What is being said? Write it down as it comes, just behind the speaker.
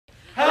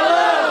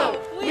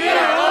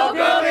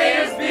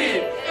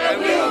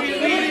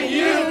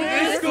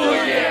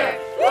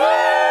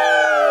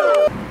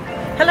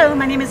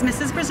is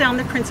Mrs. Brazel. I'm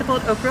the principal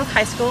at Oak Grove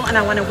High School, and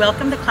I want to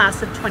welcome the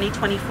class of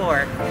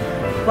 2024.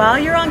 While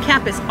you're on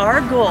campus,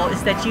 our goal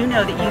is that you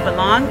know that you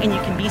belong and you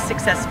can be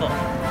successful.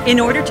 In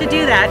order to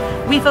do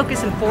that, we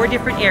focus in 4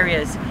 different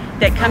areas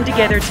that come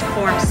together to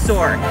form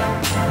SOAR.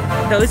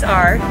 Those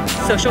are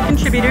social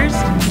contributors,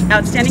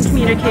 outstanding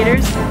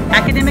communicators,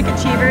 academic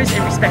achievers,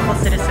 and respectful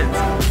citizens.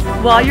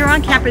 While you're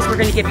on campus, we're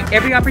going to give you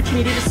every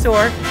opportunity to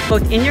soar,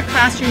 both in your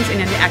classrooms and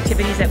in the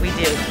activities that we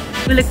do.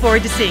 We look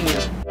forward to seeing you.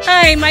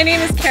 Hi, my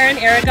name is Karen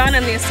Aragon.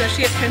 I'm the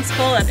Associate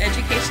Principal of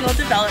Educational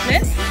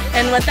Development,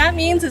 and what that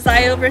means is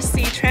I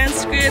oversee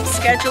transcripts,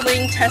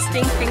 scheduling,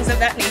 testing, things of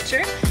that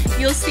nature.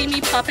 You'll see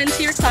me pop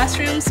into your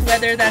classrooms,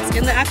 whether that's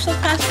in the actual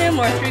classroom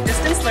or through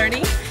distance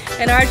learning,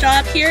 and our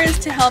job here is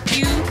to help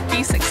you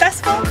be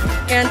successful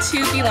and to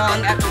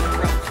belong at Oak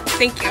Grove.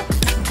 Thank you.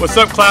 What's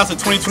up, class of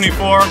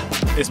 2024?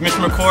 It's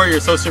Mr. McCoy, your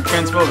Associate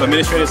Principal of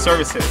Administrative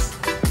Services.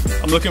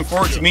 I'm looking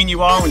forward to meeting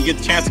you all when you get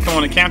the chance to come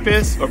on the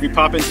campus or if you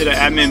pop into the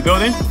admin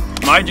building.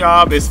 My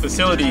job is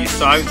facilities,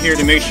 so I'm here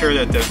to make sure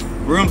that the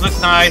rooms look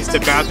nice, the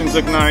bathrooms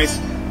look nice.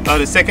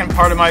 The second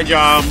part of my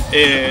job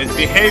is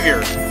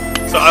behavior.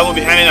 So I will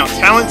be handing out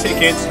talent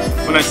tickets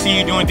when I see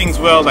you doing things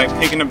well, like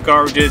picking up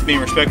garbages, being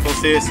respectful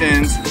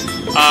citizens.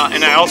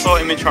 And I also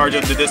am in charge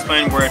of the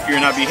discipline, where if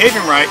you're not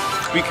behaving right,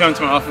 we come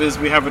to my office,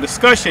 we have a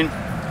discussion,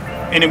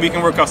 and then we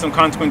can work out some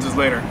consequences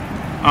later.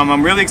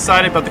 I'm really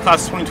excited about the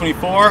class of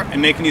 2024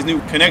 and making these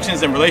new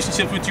connections and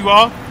relationships with you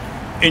all.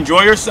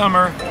 Enjoy your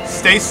summer,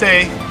 stay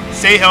safe,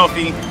 stay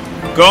healthy,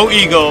 go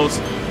Eagles,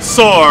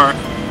 soar.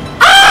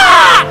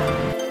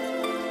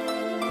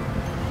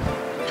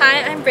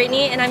 Hi, I'm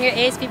Brittany and I'm your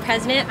ASB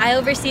President. I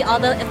oversee all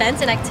the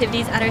events and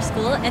activities at our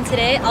school, and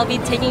today I'll be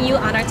taking you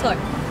on our tour.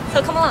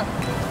 So come along.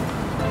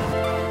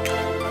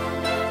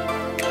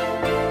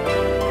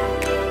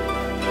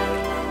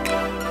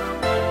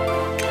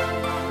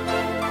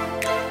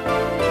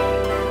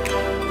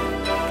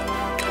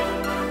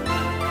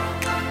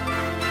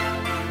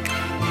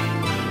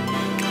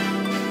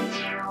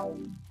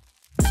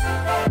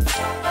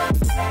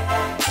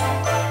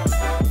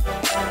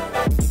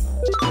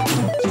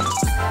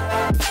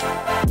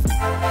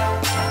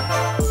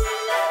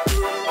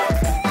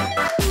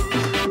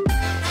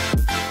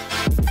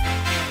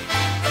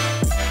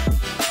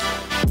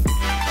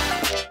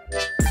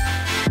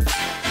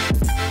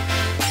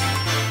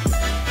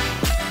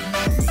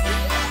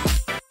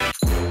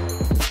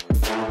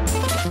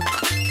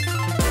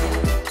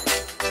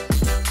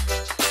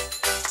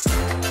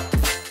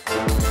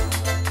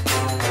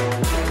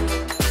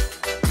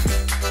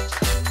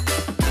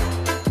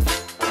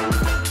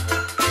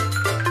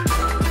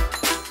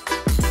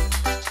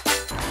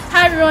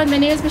 Hi everyone, my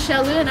name is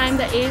Michelle Liu and I'm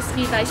the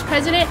ASB Vice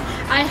President.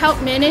 I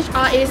help manage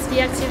all ASB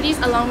activities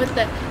along with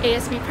the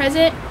ASB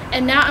President,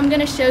 and now I'm going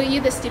to show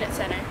you the Student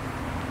Center.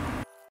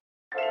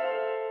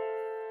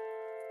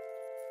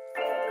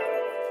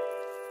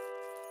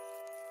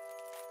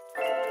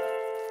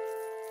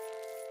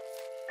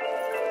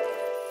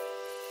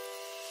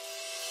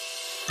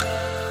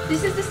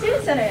 This is the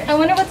Student Center. I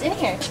wonder what's in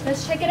here.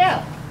 Let's check it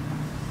out.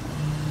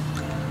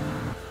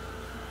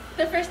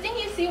 The first thing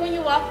you see when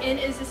you walk in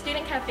is the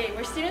Student Cafe,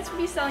 where students will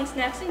be selling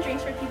snacks and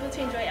drinks for people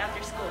to enjoy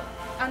after school.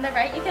 On the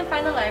right, you can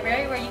find the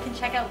library where you can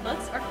check out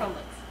books or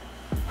Chromebooks.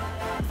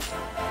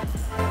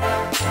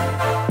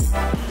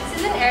 This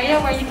is an area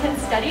where you can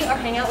study or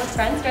hang out with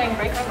friends during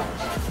break or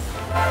lunch.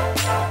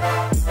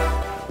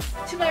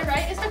 To my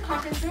right is the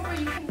conference room, where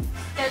you can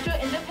schedule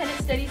independent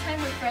study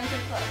time with friends or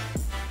clubs.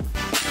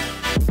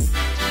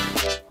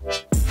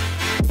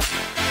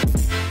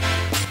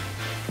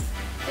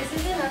 This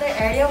is another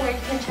area where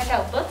you can check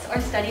out books or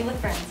study with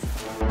friends.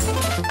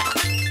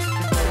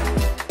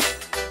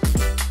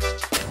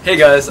 Hey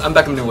guys, I'm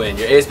Beckham Nguyen,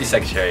 your ASB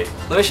Secretary.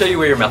 Let me show you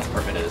where your math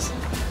department is.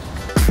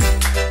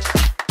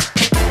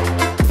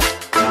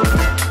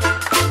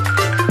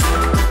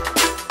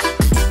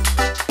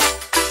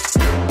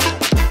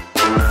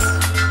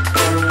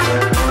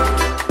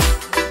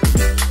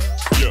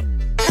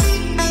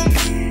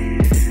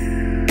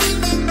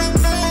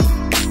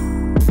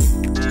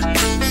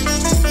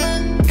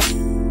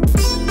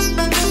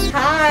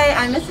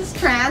 I'm Mrs.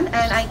 Tran,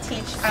 and I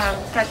teach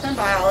freshman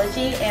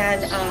biology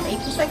and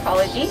AP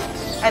psychology.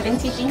 I've been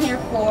teaching here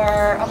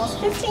for almost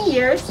 15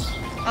 years.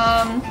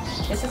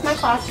 This is my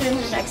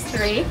classroom, the next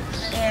 3,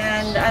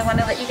 and I want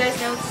to let you guys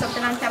know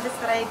something on campus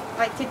that I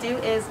like to do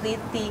is lead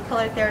the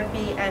color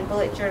therapy and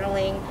bullet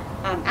journaling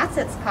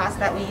assets class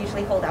that we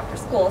usually hold after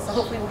school. So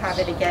hopefully we'll have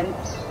it again.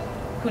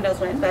 Who knows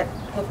when, but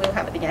hopefully we'll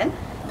have it again.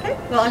 Okay,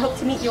 well, I hope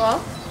to meet you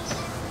all.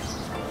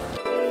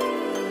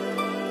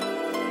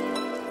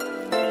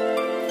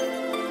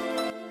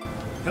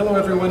 Hello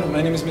everyone,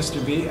 my name is Mr.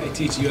 B. I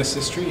teach U.S.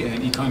 History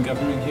and Econ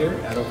Government here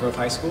at Oak Grove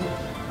High School.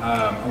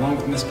 Along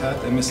with Ms.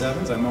 Peth and Ms.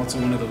 Evans, I'm also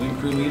one of the Link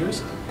Crew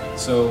leaders.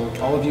 So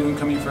all of you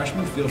incoming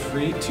freshmen, feel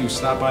free to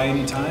stop by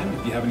anytime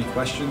if you have any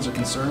questions or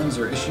concerns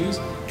or issues.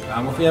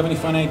 Or if you have any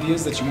fun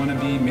ideas that you want to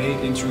be made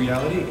into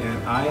reality,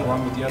 and I,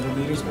 along with the other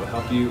leaders, will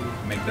help you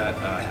make that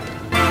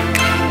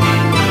happen.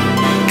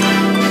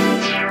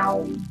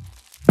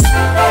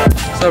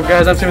 What's up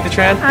guys, I'm Timothy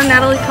Tran. I'm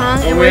Natalie Kong,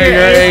 and we're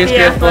your ASB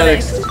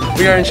Athletics.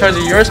 We are in charge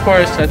of your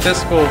sports at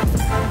this school.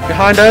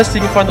 Behind us,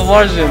 you can find the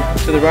large gym.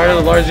 To the right of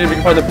the large gym, you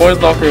can find the boys'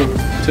 locker room.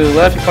 To the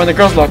left, you can find the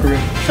girls' locker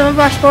room. Some of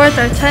our sports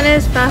are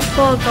tennis,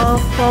 basketball,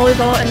 golf,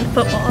 volleyball, and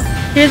football.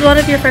 Here's one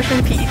of your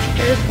freshman PE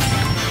teachers.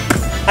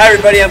 Hi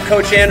everybody, I'm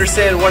Coach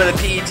Anderson, one of the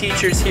PE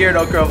teachers here at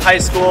Oak Grove High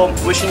School.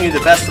 Wishing you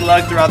the best of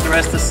luck throughout the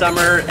rest of the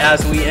summer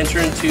as we enter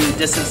into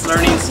distance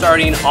learning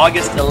starting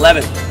August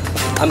 11th.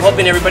 I'm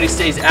hoping everybody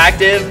stays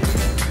active,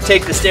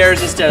 take the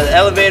stairs instead of the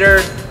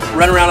elevator,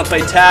 run around and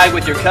play tag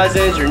with your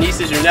cousins, your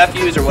nieces, your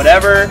nephews, or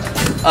whatever.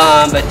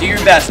 But do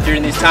your best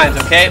during these times,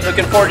 okay?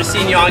 Looking forward to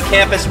seeing you on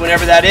campus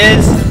whenever that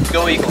is.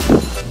 Go Eagles.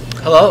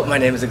 Hello, my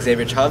name is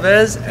Xavier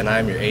Chavez, and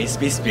I'm your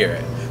ASB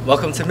Spirit.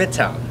 Welcome to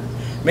Midtown.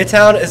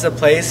 Midtown is a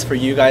place for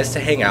you guys to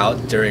hang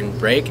out during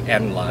break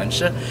and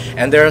lunch,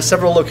 and there are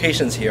several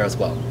locations here as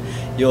well.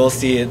 You'll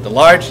see the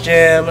large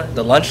gym,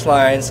 the lunch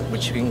lines,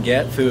 which you can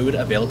get food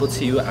available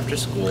to you after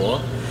school.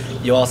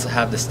 You'll also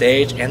have the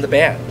stage and the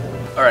band.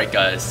 Alright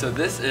guys, so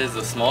this is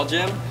the small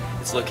gym.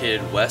 It's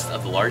located west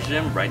of the large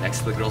gym, right next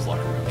to the girls'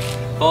 locker room.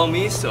 Follow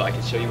me so I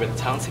can show you where the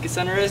Talent Ticket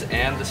Center is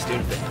and the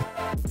student bank.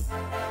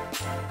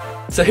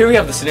 So here we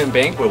have the student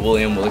bank, where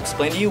William will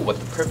explain to you what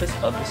the purpose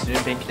of the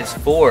student bank is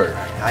for.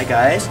 Hi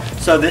guys,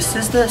 so this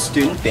is the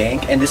student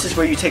bank, and this is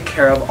where you take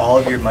care of all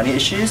of your money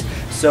issues.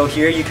 So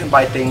here you can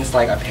buy things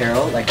like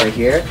apparel, like right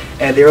here,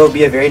 and there will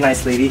be a very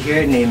nice lady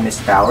here named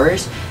Miss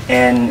Bowers,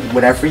 and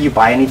whenever you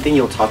buy anything,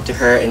 you'll talk to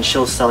her and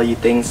she'll sell you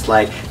things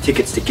like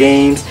tickets to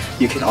games.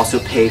 You can also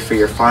pay for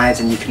your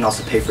fines, and you can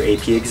also pay for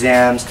AP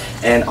exams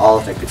and all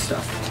of that good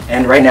stuff.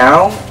 And right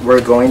now,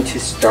 we're going to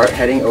start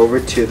heading over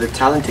to the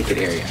talent ticket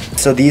area.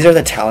 So these are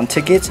the talent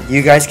tickets.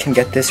 You guys can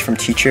get this from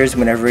teachers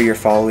whenever you're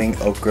following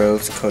Oak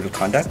Grove's Code of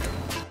Conduct.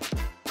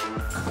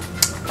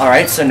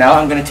 Alright, so now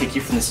I'm going to take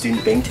you from the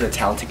student bank to the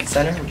talent ticket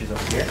center, which is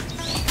over here.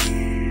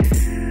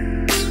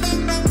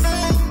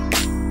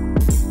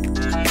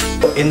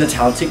 In the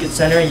talent ticket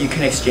center, you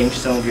can exchange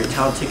some of your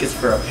talent tickets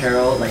for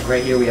apparel. Like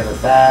right here we have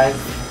a bag,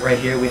 right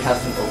here we have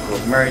some Oak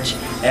Grove merch,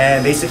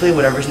 and basically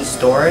whatever's in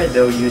store,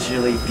 there'll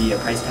usually be a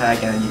price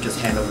tag, and then you just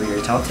hand over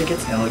your talent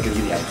tickets and it'll give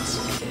you the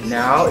items.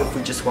 Now if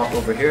we just walk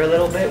over here a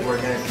little bit, we're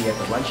going to be at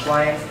the lunch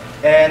lines,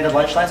 and the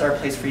lunch lines are a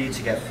place for you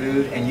to get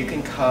food, and you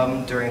can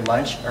come during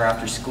lunch or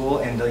after school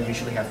and they'll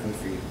usually have food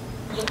for you.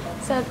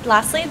 So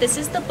lastly, this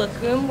is the book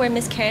room where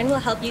Miss Karen will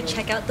help you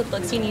check out the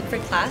books you need for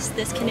class.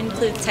 This can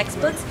include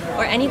textbooks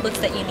or any books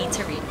that you need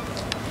to read.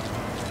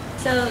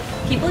 So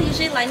people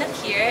usually line up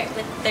here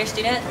with their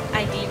student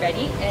ID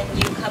ready, and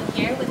you come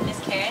here with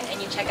Miss Karen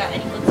and you check out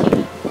any books you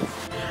need.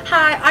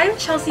 Hi, I'm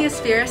Chelsea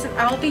Aspiris, and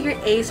I will be your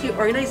ASB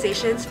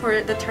organizations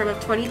for the term of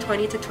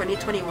 2020 to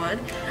 2021.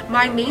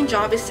 My main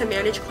job is to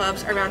manage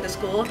clubs around the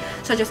school,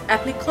 such as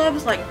ethnic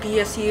clubs like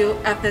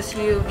BSU,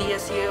 FSU,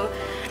 VSU,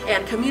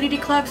 and community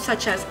clubs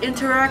such as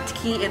Interact,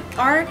 Key, and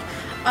Art,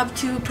 up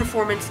to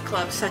performance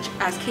clubs such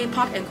as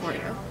K-pop and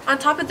choreo. On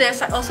top of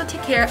this, I also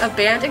take care of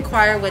band and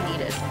choir when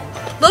needed.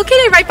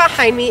 Located right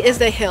behind me is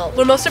the Hill,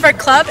 where most of our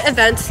club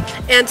events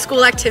and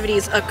school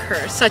activities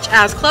occur, such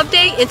as Club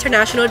Day,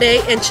 International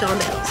Day, and Chill on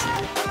the Hills.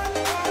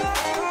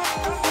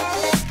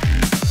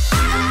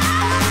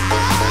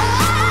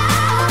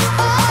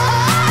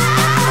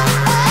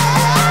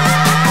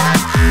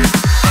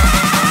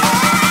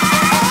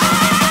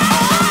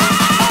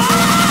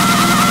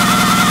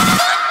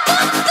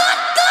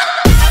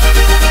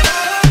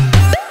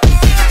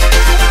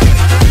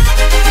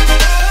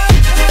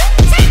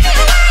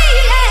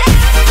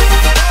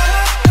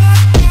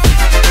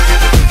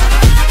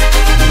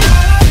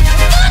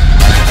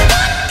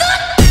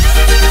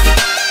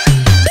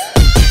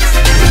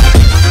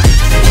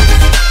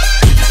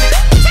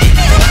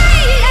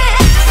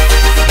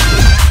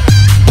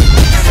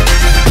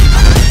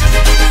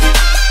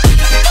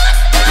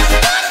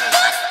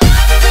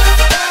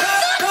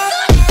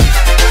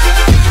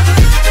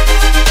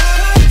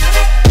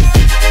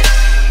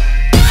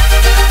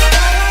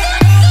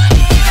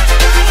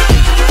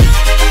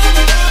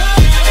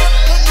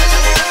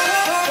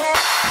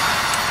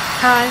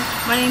 Hi,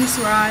 my name is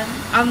Rod.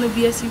 I'm the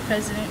BSU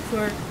president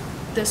for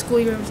the school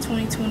year of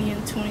 2020 and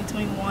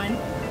 2021.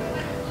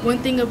 One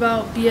thing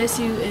about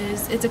BSU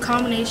is it's a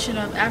combination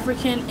of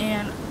African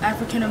and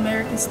African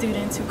American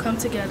students who come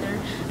together,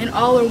 and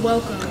all are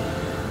welcome.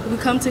 We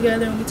come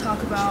together and we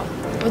talk about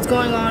what's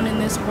going on in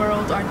this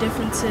world, our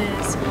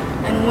differences,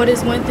 and what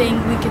is one thing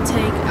we could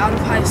take out of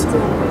high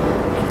school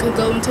and could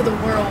go into the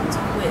world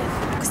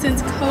with.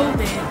 Since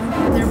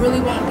COVID, there really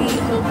won't be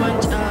a whole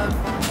bunch of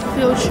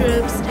field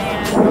trips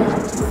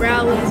and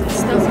rallies and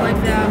stuff like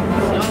that. We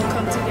can all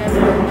come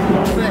together,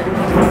 but we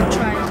can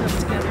try to come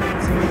together.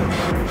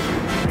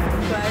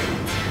 But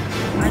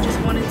I just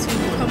wanted to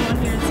come on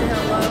here and say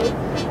hello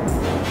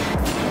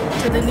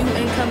to the new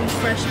incoming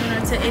freshmen,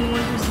 or to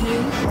anyone who's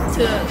new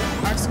to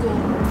our school.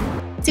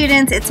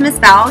 Students, it's Miss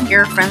Val,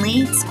 your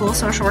friendly school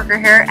social worker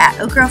here at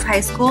Oak Grove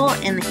High School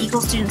in the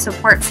Eagle Student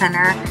Support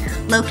Center,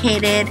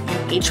 located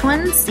in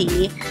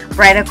H1C,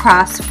 right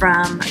across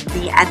from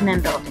the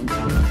admin building.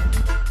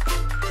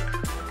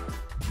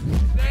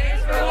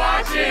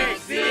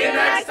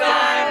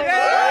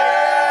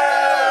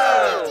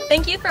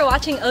 for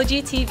watching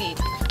OGTV.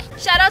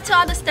 Shout out to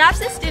all the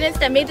staffs and students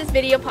that made this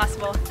video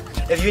possible.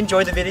 If you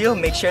enjoyed the video,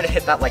 make sure to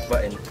hit that like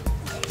button.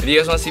 If you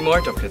guys want to see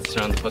more, don't forget to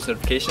turn on the post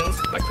notifications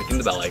by clicking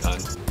the bell icon.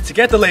 To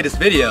get the latest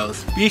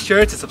videos, be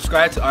sure to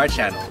subscribe to our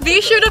channel.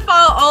 Be sure to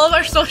follow all of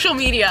our social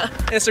media.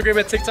 Instagram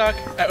and TikTok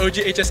at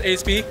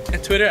OGHSASB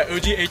and Twitter at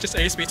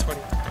OGHSASB20.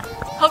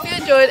 Hope you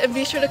enjoyed and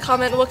be sure to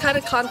comment what kind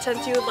of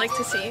content you would like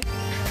to see.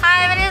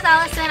 Hi, my name is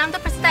Allison. I'm the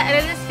person that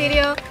edited this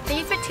video. Thank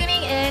you for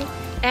tuning in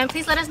and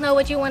please let us know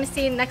what you want to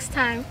see next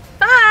time.